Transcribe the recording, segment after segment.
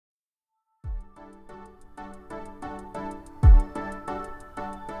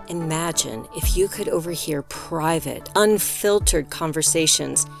Imagine if you could overhear private, unfiltered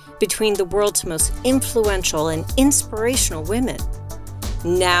conversations between the world's most influential and inspirational women.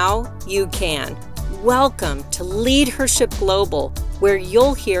 Now you can. Welcome to Leadership Global, where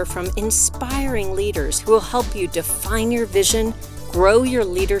you'll hear from inspiring leaders who will help you define your vision, grow your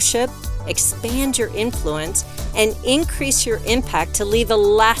leadership, expand your influence, and increase your impact to leave a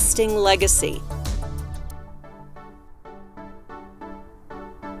lasting legacy.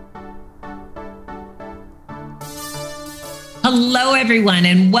 Hello, everyone,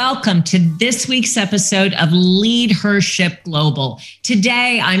 and welcome to this week's episode of Leadership Global.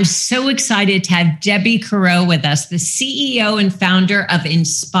 Today, I'm so excited to have Debbie Carreau with us, the CEO and founder of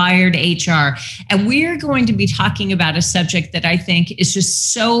Inspired HR. And we are going to be talking about a subject that I think is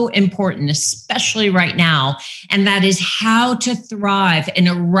just so important, especially right now, and that is how to thrive in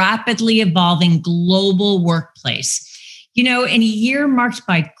a rapidly evolving global workplace. You know, in a year marked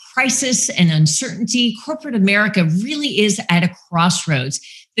by crisis and uncertainty, corporate America really is at a crossroads.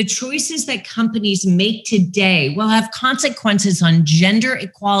 The choices that companies make today will have consequences on gender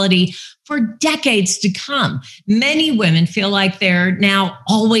equality for decades to come. Many women feel like they're now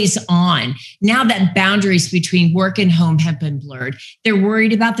always on. Now that boundaries between work and home have been blurred, they're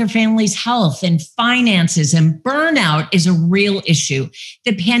worried about their family's health and finances, and burnout is a real issue.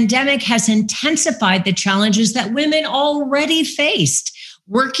 The pandemic has intensified the challenges that women already faced.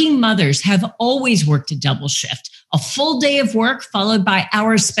 Working mothers have always worked a double shift, a full day of work followed by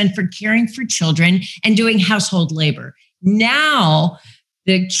hours spent for caring for children and doing household labor. Now,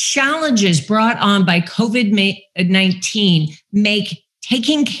 the challenges brought on by COVID-19 make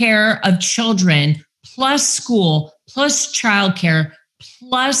taking care of children plus school, plus childcare,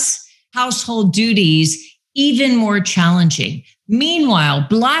 plus household duties even more challenging. Meanwhile,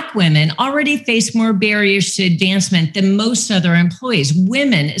 Black women already face more barriers to advancement than most other employees.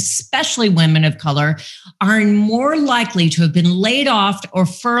 Women, especially women of color, are more likely to have been laid off or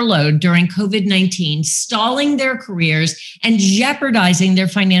furloughed during COVID-19, stalling their careers and jeopardizing their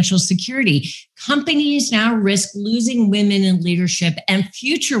financial security. Companies now risk losing women in leadership and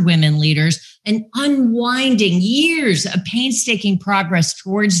future women leaders and unwinding years of painstaking progress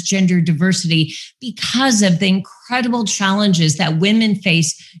towards gender diversity because of the incredible challenges that women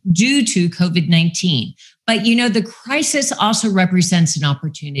face due to COVID-19. But you know, the crisis also represents an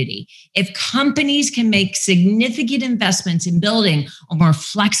opportunity. If companies can make significant investments in building a more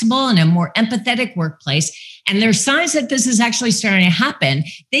flexible and a more empathetic workplace, and there are signs that this is actually starting to happen,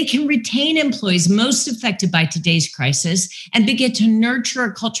 they can retain employees most affected by today's crisis and begin to nurture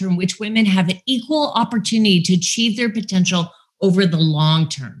a culture in which women have an equal opportunity to achieve their potential over the long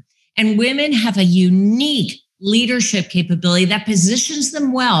term. And women have a unique leadership capability that positions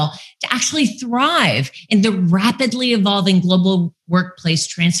them well to actually thrive in the rapidly evolving global workplace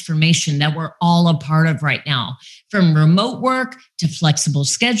transformation that we're all a part of right now. From remote work to flexible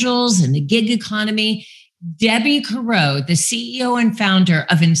schedules and the gig economy, Debbie Carreau, the CEO and founder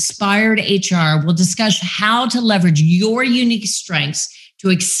of Inspired HR, will discuss how to leverage your unique strengths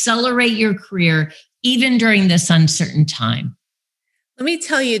to accelerate your career even during this uncertain time. Let me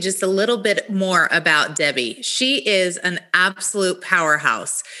tell you just a little bit more about Debbie. She is an absolute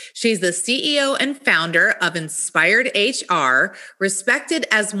powerhouse. She's the CEO and founder of Inspired HR, respected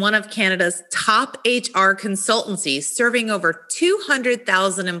as one of Canada's top HR consultancies, serving over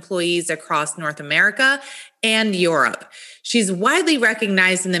 200,000 employees across North America and Europe. She's widely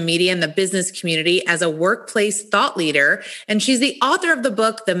recognized in the media and the business community as a workplace thought leader, and she's the author of the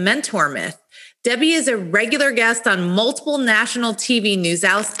book, The Mentor Myth. Debbie is a regular guest on multiple national TV news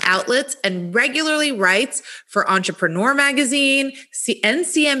outlets and regularly writes for Entrepreneur Magazine and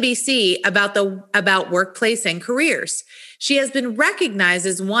CNBC about workplace and careers. She has been recognized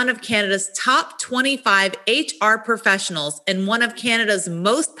as one of Canada's top 25 HR professionals and one of Canada's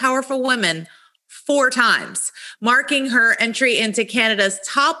most powerful women 4 times, marking her entry into Canada's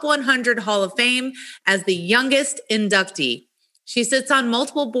top 100 Hall of Fame as the youngest inductee. She sits on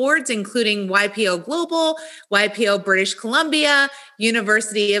multiple boards, including YPO Global, YPO British Columbia,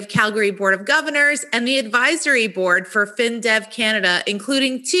 University of Calgary Board of Governors, and the advisory board for FinDev Canada,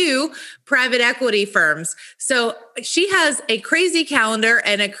 including 2 private equity firms. So she has a crazy calendar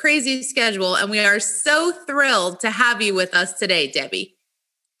and a crazy schedule, and we are so thrilled to have you with us today, Debbie.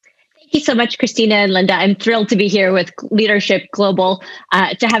 Thank you so much, Christina and Linda. I'm thrilled to be here with Leadership Global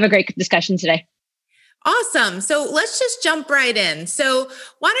to have a great discussion today. Awesome. So let's just jump right in. So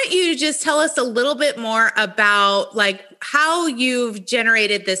why don't you just tell us a little bit more about like how you've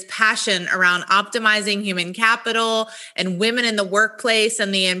generated this passion around optimizing human capital and women in the workplace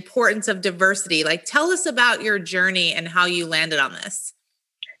and the importance of diversity. Like tell us about your journey and how you landed on this.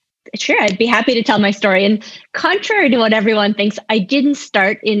 Sure, I'd be happy to tell my story. And contrary to what everyone thinks, I didn't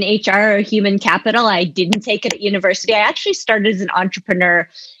start in HR or human capital. I didn't take it at university. I actually started as an entrepreneur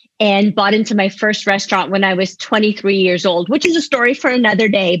and bought into my first restaurant when I was 23 years old, which is a story for another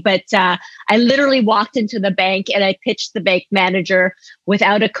day. But I literally walked into the bank and I pitched the bank manager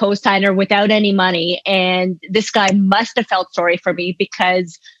without a cosigner, without any money. And this guy must have felt sorry for me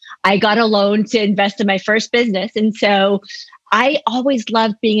because I got a loan to invest in my first business. And so I always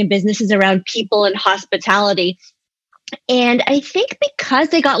loved being in businesses around people and hospitality. And I think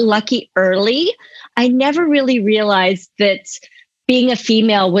because I got lucky early, I never really realized that being a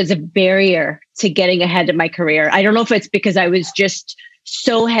female was a barrier to getting ahead in my career. I don't know if it's because I was just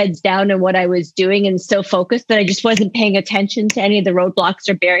so heads down in what I was doing and so focused that I just wasn't paying attention to any of the roadblocks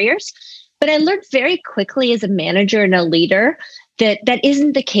or barriers. But I learned very quickly as a manager and a leader that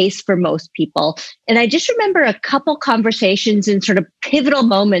isn't the case for most people. And I just remember a couple conversations and sort of pivotal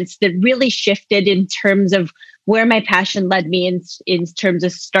moments that really shifted in terms of where my passion led me in terms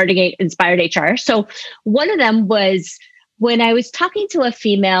of starting Inspired HR. So one of them was when I was talking to a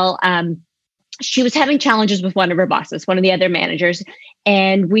female, she was having challenges with one of her bosses, one of the other managers.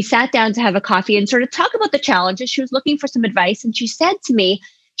 And we sat down to have a coffee and sort of talk about the challenges. She was looking for some advice. And she said to me,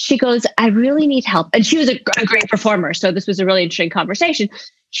 she goes, I really need help. And she was a great performer. So this was a really interesting conversation.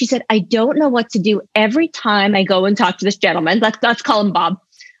 She said, I don't know what to do. Every time I go and talk to this gentleman, let's call him Bob,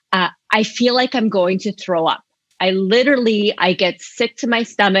 I feel like I'm going to throw up. I get sick to my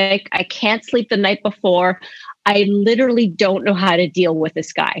stomach. I can't sleep the night before. I literally don't know how to deal with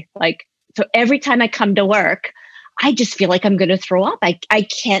this guy. So every time I come to work, I just feel like I'm going to throw up. I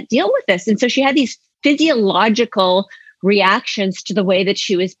can't deal with this. And so she had these physiological reactions to the way that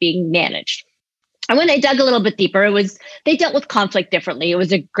she was being managed. And when I dug a little bit deeper, they dealt with conflict differently. It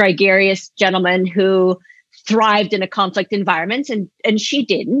was a gregarious gentleman who thrived in a conflict environment and she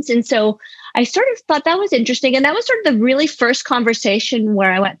didn't. And so I sort of thought that was interesting. And that was sort of the really first conversation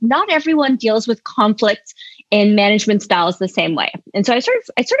where I went, not everyone deals with conflict and management styles the same way. And so I sort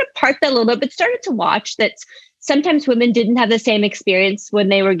of parked that a little bit, but started to watch that sometimes women didn't have the same experience when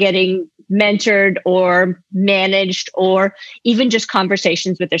they were getting mentored or managed or even just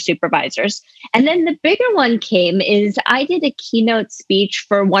conversations with their supervisors. And then the bigger one is I did a keynote speech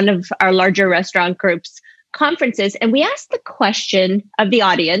for one of our larger restaurant groups conferences. And we asked the question of the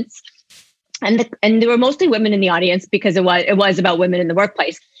audience, and there were mostly women in the audience because it was about women in the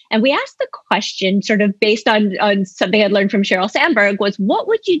workplace. And we asked the question sort of based on something I'd learned from Sheryl Sandberg was, what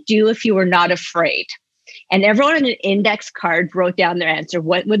would you do if you were not afraid? And everyone on an index card wrote down their answer.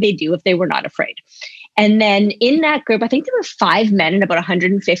 What would they do if they were not afraid? And then in that group, I think there were 5 men and about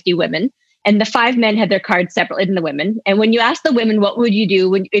 150 women. And the 5 men had their cards separately than the women. And when you ask the women, what would you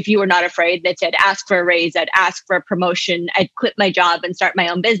do if you were not afraid? They said, ask for a raise, I'd ask for a promotion, I'd quit my job and start my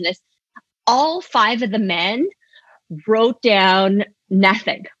own business. All 5 of the men wrote down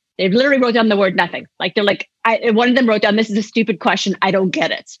nothing. They literally wrote down the word nothing. One of them wrote down, this is a stupid question, I don't get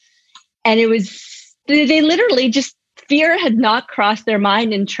it. And they literally just, fear had not crossed their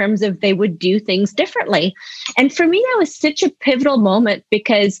mind in terms of they would do things differently. And for me, that was such a pivotal moment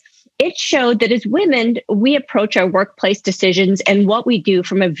because it showed that as women, we approach our workplace decisions and what we do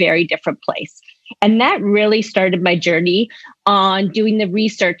from a very different place. And that really started my journey on doing the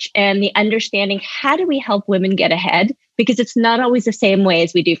research and the understanding, how do we help women get ahead? Because it's not always the same way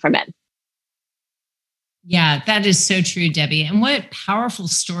as we do for men. Yeah, that is so true, Debbie. And what powerful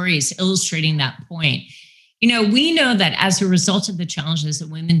stories illustrating that point. We know that as a result of the challenges that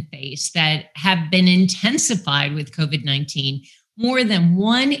women face that have been intensified with COVID-19, more than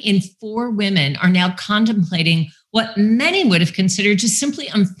 1 in 4 women are now contemplating what many would have considered just simply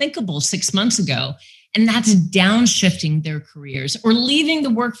unthinkable 6 months ago. And that's downshifting their careers or leaving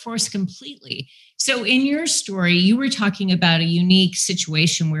the workforce completely. So in your story, you were talking about a unique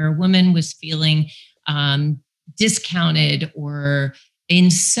situation where a woman was feeling discounted or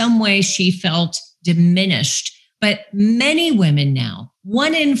in some way she felt diminished. But many women now,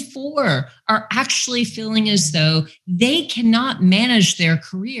 1 in 4, are actually feeling as though they cannot manage their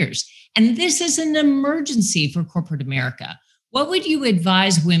careers. And this is an emergency for corporate America. What would you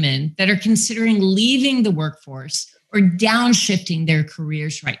advise women that are considering leaving the workforce or downshifting their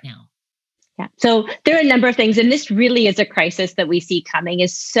careers right now? Yeah. So there are a number of things, and this really is a crisis that we see coming,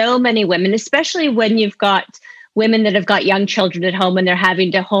 is so many women, especially when you've got women that have got young children at home and they're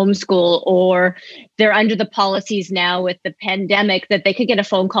having to homeschool, or they're under the policies now with the pandemic that they could get a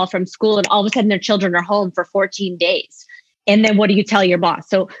phone call from school and all of a sudden their children are home for 14 days. And then what do you tell your boss?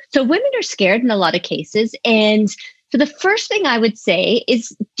 So women are scared in a lot of cases. And So the first thing I would say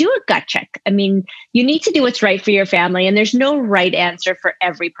is do a gut check. I mean, you need to do what's right for your family, and there's no right answer for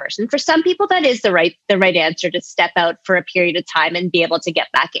every person. For some people, that is the right answer to step out for a period of time and be able to get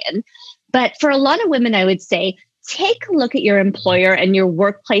back in. But for a lot of women, I would say, take a look at your employer and your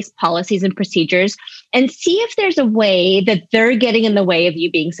workplace policies and procedures and see if there's a way that they're getting in the way of you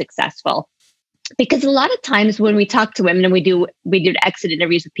being successful. Because a lot of times when we talk to women and we do exit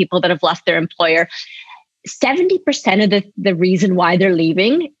interviews with people that have left their employer, 70% of the reason why they're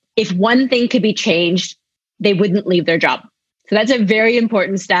leaving, if one thing could be changed, they wouldn't leave their job. So that's a very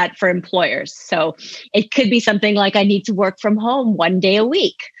important stat for employers. So it could be something like, I need to work from home 1 day a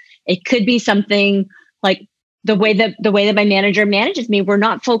week. It could be something like the way that my manager manages me, we're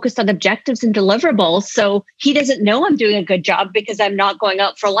not focused on objectives and deliverables. So he doesn't know I'm doing a good job because I'm not going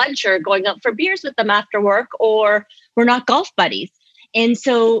out for lunch or going out for beers with them after work, or we're not golf buddies. And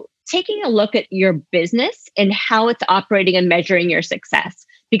so taking a look at your business and how it's operating and measuring your success.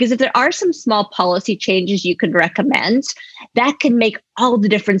 Because if there are some small policy changes you can recommend, that can make all the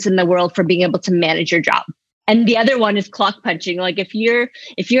difference in the world for being able to manage your job. And the other one is clock punching. Like if you're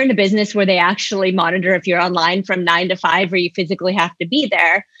in a business where they actually monitor if you're online from 9 to 5 or you physically have to be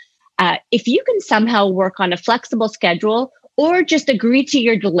there, if you can somehow work on a flexible schedule or just agree to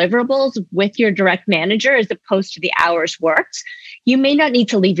your deliverables with your direct manager as opposed to the hours worked, you may not need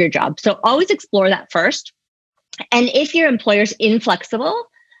to leave your job. So always explore that first. And if your employer's inflexible,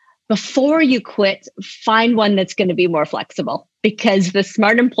 before you quit, find one that's going to be more flexible, because the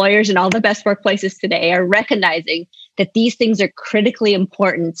smart employers and all the best workplaces today are recognizing that these things are critically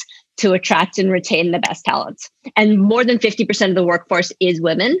important to attract and retain the best talents. And more than 50% of the workforce is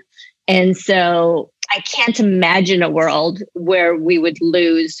women. And so I can't imagine a world where we would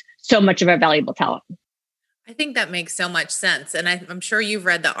lose so much of our valuable talent. I think that makes so much sense. And I'm sure you've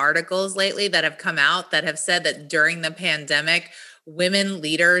read the articles lately that have come out that have said that during the pandemic, women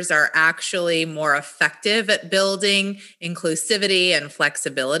leaders are actually more effective at building inclusivity and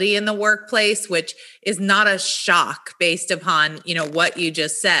flexibility in the workplace, which is not a shock based upon, what you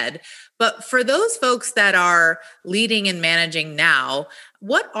just said. But for those folks that are leading and managing now,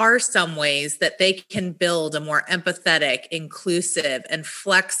 what are some ways that they can build a more empathetic, inclusive, and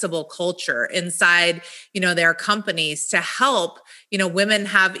flexible culture inside, their companies to help, women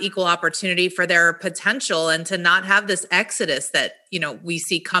have equal opportunity for their potential and to not have this exodus that, we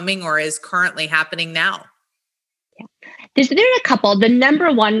see coming or is currently happening now? Yeah. There's a couple. The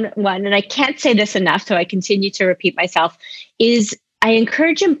number one, and I can't say this enough, so I continue to repeat myself, is I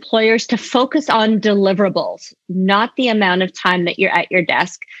encourage employers to focus on deliverables, not the amount of time that you're at your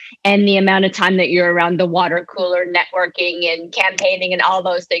desk and the amount of time that you're around the water cooler, networking and campaigning and all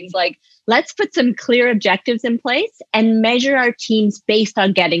those things. Like, let's put some clear objectives in place and measure our teams based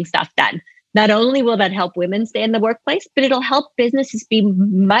on getting stuff done. Not only will that help women stay in the workplace, but it'll help businesses be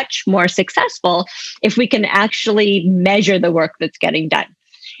much more successful if we can actually measure the work that's getting done.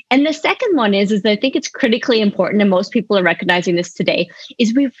 And the second one is I think it's critically important, and most people are recognizing this today,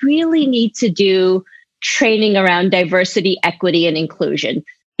 is we really need to do training around diversity, equity, and inclusion,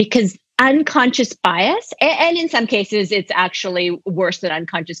 because unconscious bias, and in some cases, it's actually worse than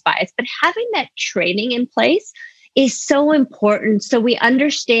unconscious bias, but having that training in place is so important so we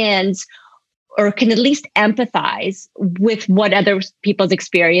understand or can at least empathize with what other people's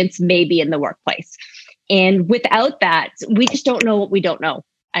experience may be in the workplace. And without that, we just don't know what we don't know.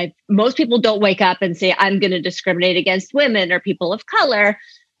 Most people don't wake up and say, I'm going to discriminate against women or people of color,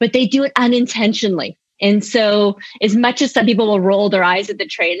 but they do it unintentionally. And so as much as some people will roll their eyes at the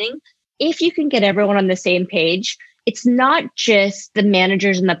training, if you can get everyone on the same page, it's not just the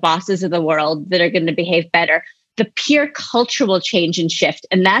managers and the bosses of the world that are going to behave better. The peer culture will change and shift.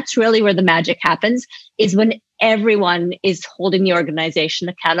 And that's really where the magic happens, is when everyone is holding the organization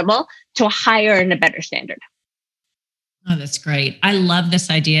accountable to a higher and a better standard. Oh, that's great. I love this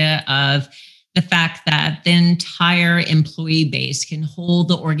idea of the fact that the entire employee base can hold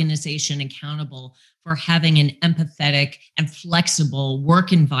the organization accountable for having an empathetic and flexible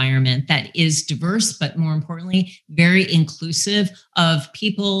work environment that is diverse, but more importantly, very inclusive of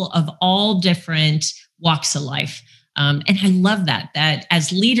people of all different walks of life. And I love that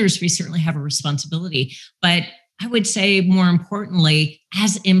as leaders, we certainly have a responsibility, but I would say more importantly,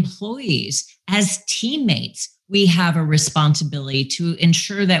 as employees, as teammates, we have a responsibility to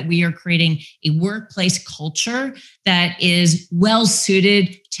ensure that we are creating a workplace culture that is well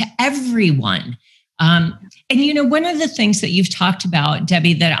suited to everyone. And one of the things that you've talked about,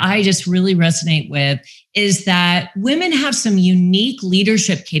 Debbie, that I just really resonate with is that women have some unique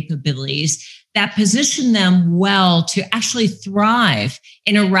leadership capabilities that position them well to actually thrive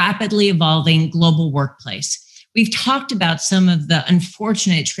in a rapidly evolving global workplace. we've talked about some of the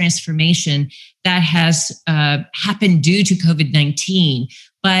unfortunate transformation that has happened due to COVID-19,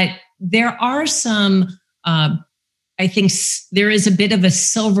 but there are some, I think there is a bit of a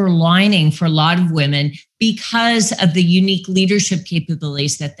silver lining for a lot of women because of the unique leadership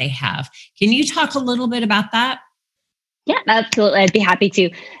capabilities that they have. Can you talk a little bit about that? Yeah, absolutely. I'd be happy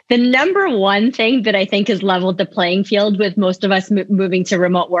to. The number one thing that I think has leveled the playing field with most of us moving to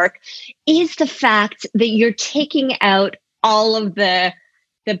remote work is the fact that you're taking out all of the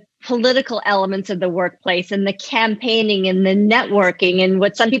political elements of the workplace and the campaigning and the networking and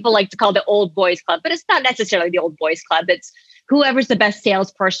what some people like to call the old boys club, but it's not necessarily the old boys club. It's whoever's the best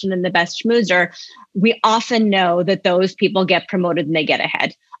salesperson and the best schmoozer. We often know that those people get promoted and they get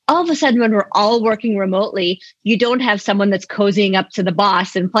ahead. All of a sudden, when we're all working remotely, you don't have someone that's cozying up to the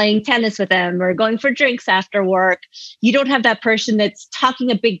boss and playing tennis with them or going for drinks after work. You don't have that person that's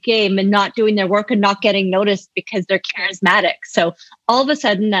talking a big game and not doing their work and not getting noticed because they're charismatic. So all of a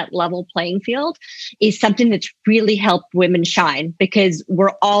sudden, that level playing field is something that's really helped women shine because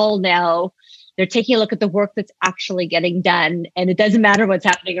we're all now, they're taking a look at the work that's actually getting done. And it doesn't matter what's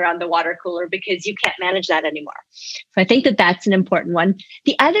happening around the water cooler because you can't manage that anymore. So I think that that's an important one.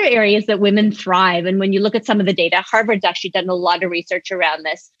 The other areas that women thrive, and when you look at some of the data, Harvard's actually done a lot of research around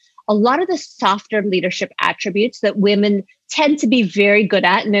this. A lot of the softer leadership attributes that women tend to be very good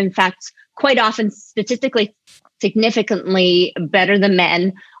at, and in fact, quite often statistically significantly better than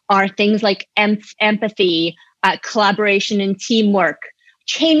men, are things like empathy, collaboration and teamwork.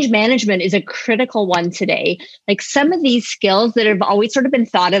 Change management is a critical one today. Like some of these skills that have always sort of been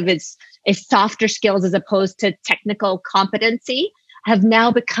thought of as softer skills as opposed to technical competency have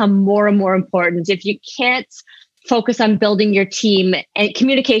now become more and more important. If you can't focus on building your team, and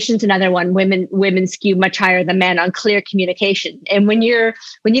communication's another one. Women skew much higher than men on clear communication. And when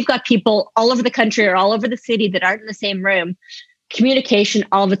you've got people all over the country or all over the city that aren't in the same room, communication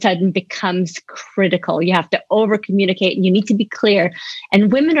all of a sudden becomes critical. You have to over communicate and you need to be clear.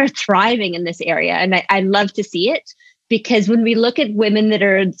 And women are thriving in this area. And I love to see it because when we look at women that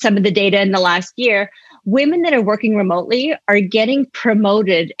are some of the data in the last year, women that are working remotely are getting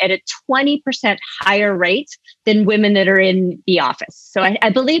promoted at a 20% higher rate than women that are in the office. So I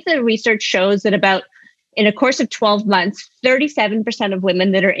believe the research shows that about in a course of 12 months, 37% of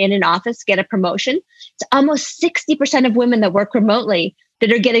women that are in an office get a promotion. It's almost 60% of women that work remotely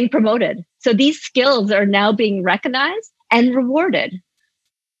that are getting promoted. So these skills are now being recognized and rewarded.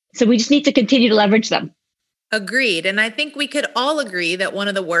 So we just need to continue to leverage them. Agreed. And I think we could all agree that one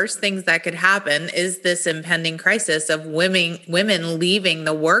of the worst things that could happen is this impending crisis of women leaving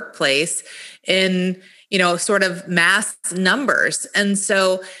the workplace in sort of mass numbers. And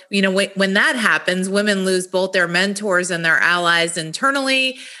so, when that happens, women lose both their mentors and their allies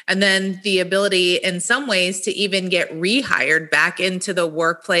internally, and then the ability in some ways to even get rehired back into the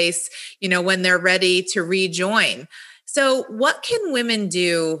workplace, when they're ready to rejoin. So what can women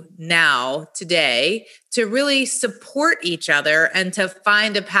do now, today, to really support each other and to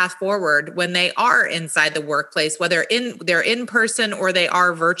find a path forward when they are inside the workplace, whether they're in person or they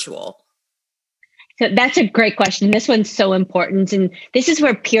are virtual? So that's a great question. This one's so important. And this is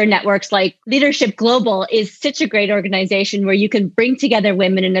where peer networks like Leadership Global is such a great organization where you can bring together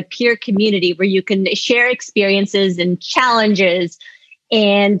women in a peer community where you can share experiences and challenges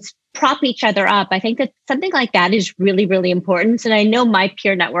and prop each other up. I think that something like that is really, really important. And I know my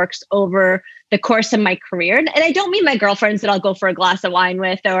peer networks over the course of my career, and I don't mean my girlfriends that I'll go for a glass of wine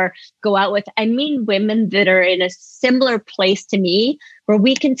with or go out with. I mean women that are in a similar place to me where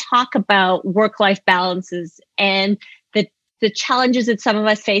we can talk about work-life balances and the challenges that some of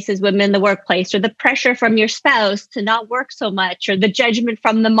us face as women in the workplace, or the pressure from your spouse to not work so much, or the judgment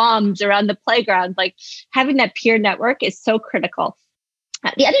from the moms around the playground. Like having that peer network is so critical.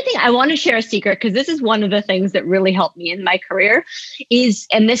 The other thing I want to share a secret, because this is one of the things that really helped me in my career is,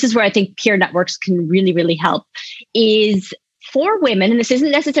 and this is where I think peer networks can really, really help, is for women, and this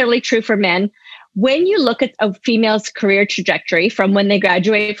isn't necessarily true for men, when you look at a female's career trajectory from when they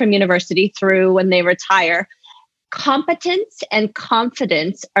graduate from university through when they retire, competence and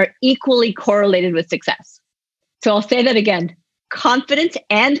confidence are equally correlated with success. So I'll say that again. Confidence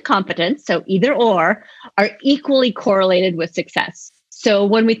and competence, so either or, are equally correlated with success. So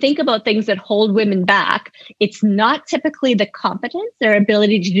when we think about things that hold women back, it's not typically the competence, their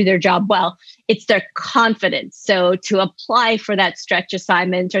ability to do their job well, it's their confidence. So to apply for that stretch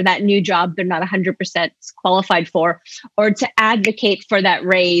assignment or that new job they're not 100% qualified for, or to advocate for that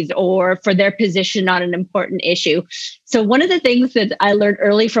raise or for their position on an important issue. So one of the things that I learned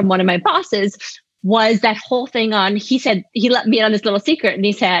early from one of my bosses was that whole thing on, he said, he let me in on this little secret, and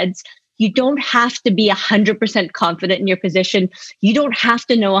he said, You don't have to be 100% confident in your position. You don't have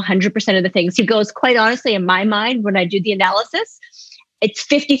to know 100% of the things. He goes, quite honestly, in my mind, when I do the analysis, it's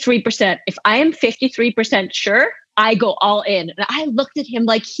 53%. If I am 53% sure, I go all in. And I looked at him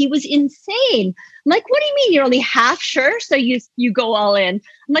like he was insane. I'm like, what do you mean you're only half sure? So you go all in.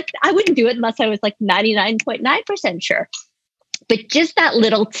 I'm like, I wouldn't do it unless I was like 99.9% sure. But just that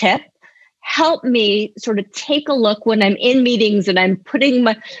little tip helped me sort of take a look when I'm in meetings and I'm putting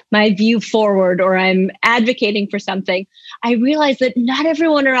my view forward or I'm advocating for something. I realized that not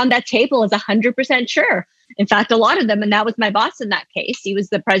everyone around that table is 100% sure. In fact, a lot of them, and that was my boss in that case, he was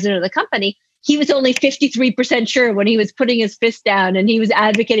the president of the company. He was only 53% sure when he was putting his fist down and he was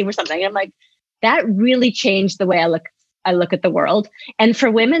advocating for something. I'm like, that really changed the way I look at the world. And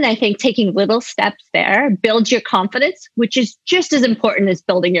for women, I think taking little steps there builds your confidence, which is just as important as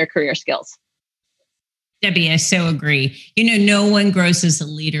building your career skills. Debbie, I so agree. No one grows as a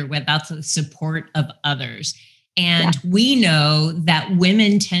leader without the support of others. And we know that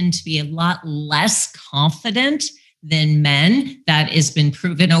women tend to be a lot less confident than men. That has been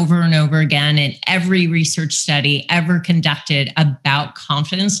proven over and over again in every research study ever conducted about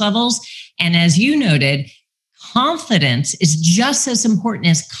confidence levels. And as you noted, confidence is just as important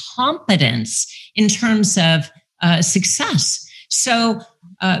as competence in terms of success. So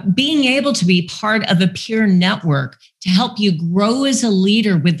being able to be part of a peer network to help you grow as a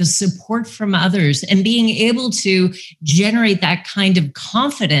leader with the support from others and being able to generate that kind of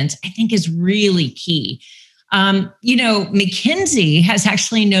confidence, I think is really key. McKinsey has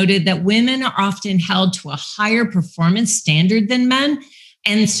actually noted that women are often held to a higher performance standard than men.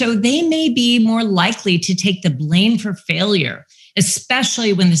 And so they may be more likely to take the blame for failure,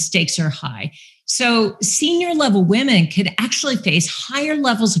 especially when the stakes are high. So senior level women could actually face higher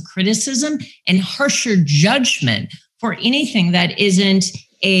levels of criticism and harsher judgment for anything that isn't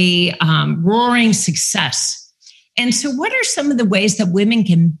a roaring success. And so what are some of the ways that women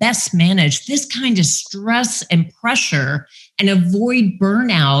can best manage this kind of stress and pressure and avoid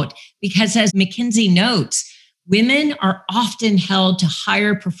burnout? Because as McKinsey notes, women are often held to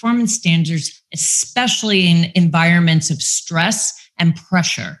higher performance standards, especially in environments of stress and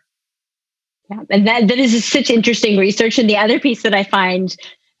pressure. Yeah, and that is such interesting research. And the other piece that I find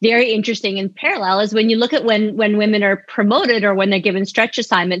very interesting in parallel is when you look at when women are promoted or when they're given stretch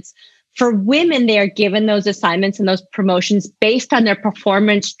assignments. For women, they are given those assignments and those promotions based on their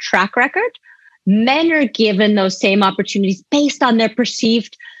performance track record. Men are given those same opportunities based on their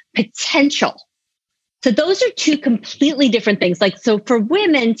perceived potential. So those are two completely different things. So for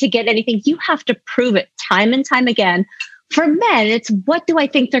women to get anything, you have to prove it time and time again. For men, it's what do I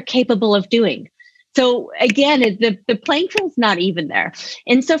think they're capable of doing? So again, the playing field's not even there.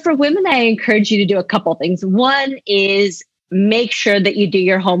 And so for women, I encourage you to do a couple things. One is make sure that you do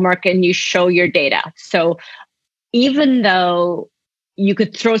your homework and you show your data. So even though you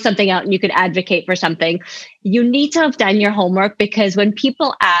could throw something out and you could advocate for something, you need to have done your homework, because when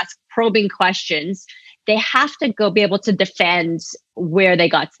people ask probing questions, they have to be able to defend where they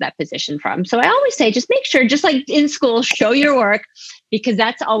got to that position from. So I always say, just make sure, just like in school, show your work, because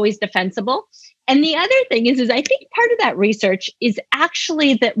that's always defensible. And the other thing is I think part of that research is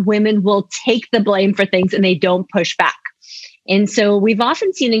actually that women will take the blame for things and they don't push back. And so we've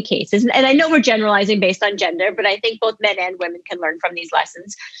often seen in cases, and I know we're generalizing based on gender, but I think both men and women can learn from these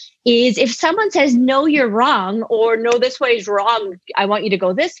lessons, is if someone says, no, you're wrong, or no, this way is wrong, I want you to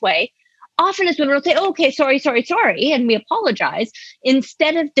go this way, often as women will say, oh, okay, sorry, and we apologize,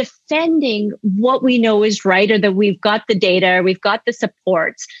 instead of defending what we know is right, or that we've got the data, we've got the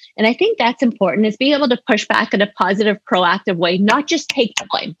supports. And I think that's important, is being able to push back in a positive, proactive way, not just take the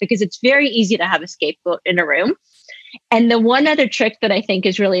blame, because it's very easy to have a scapegoat in a room. And the one other trick that I think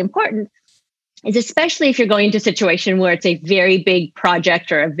is really important is, especially if you're going into a situation where it's a very big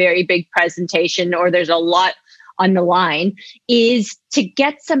project or a very big presentation, or there's a lot on the line, is to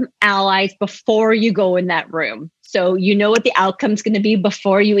get some allies before you go in that room. So you know what the outcome's going to be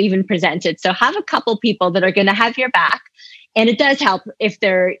before you even present it. So have a couple people that are going to have your back. And it does help if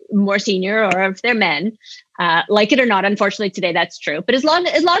they're more senior or if they're men. Like it or not, unfortunately today that's true. But as long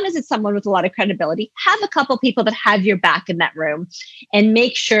as it's someone with a lot of credibility, have a couple people that have your back in that room, and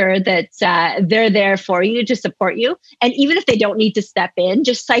make sure that they're there for you to support you. And even if they don't need to step in,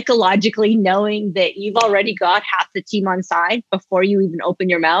 just psychologically knowing that you've already got half the team on side before you even open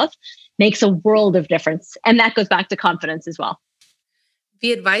your mouth makes a world of difference. And that goes back to confidence as well.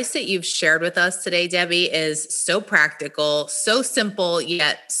 The advice that you've shared with us today, Debbie, is so practical, so simple,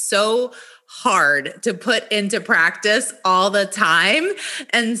 yet so hard to put into practice all the time.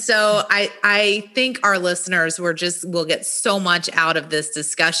 And so I think our listeners will get so much out of this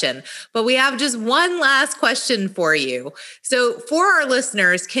discussion. But we have just one last question for you. So for our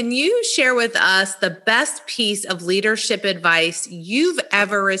listeners, can you share with us the best piece of leadership advice you've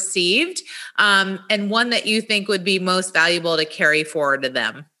ever received, and one that you think would be most valuable to carry forward to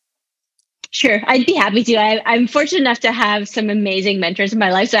them? Sure, I'd be happy to. I'm fortunate enough to have some amazing mentors in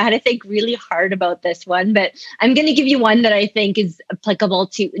my life, so I had to think really hard about this one. But I'm going to give you one that I think is applicable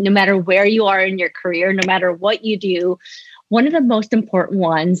to no matter where you are in your career, no matter what you do. One of the most important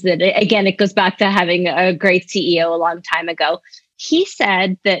ones that, again, it goes back to having a great CEO a long time ago. He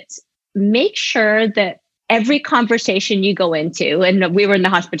said that make sure that every conversation you go into, and we were in the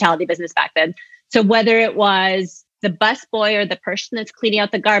hospitality business back then, so whether it was the busboy or the person that's cleaning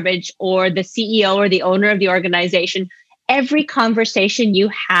out the garbage or the CEO or the owner of the organization, every conversation you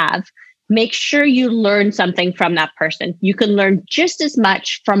have, make sure you learn something from that person. You can learn just as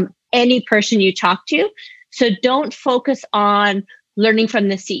much from any person you talk to. So don't focus on learning from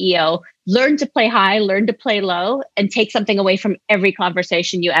the CEO. Learn to play high, learn to play low, and take something away from every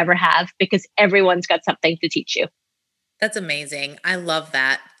conversation you ever have, because everyone's got something to teach you. That's amazing. I love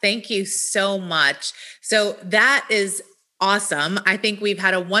that. Thank you so much. So that is awesome. I think we've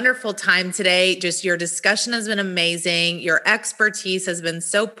had a wonderful time today. Just your discussion has been amazing. Your expertise has been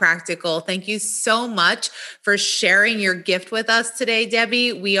so practical. Thank you so much for sharing your gift with us today,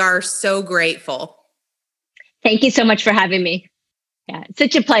 Debbie. We are so grateful. Thank you so much for having me. Yeah, it's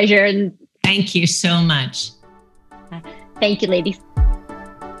such a pleasure. And thank you so much. Thank you, ladies.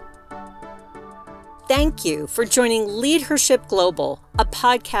 Thank you for joining Leadership Global, a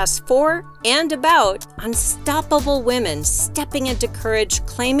podcast for and about unstoppable women stepping into courage,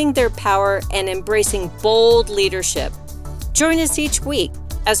 claiming their power, and embracing bold leadership. Join us each week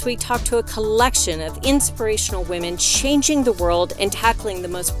as we talk to a collection of inspirational women changing the world and tackling the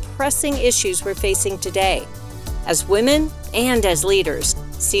most pressing issues we're facing today, as women and as leaders.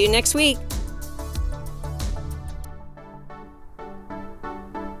 See you next week.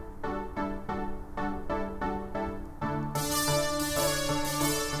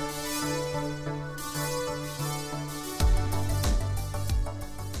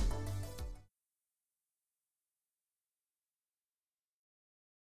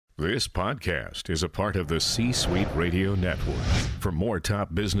 This podcast is a part of the C-Suite Radio Network. For more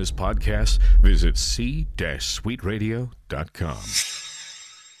top business podcasts, visit c-suiteradio.com.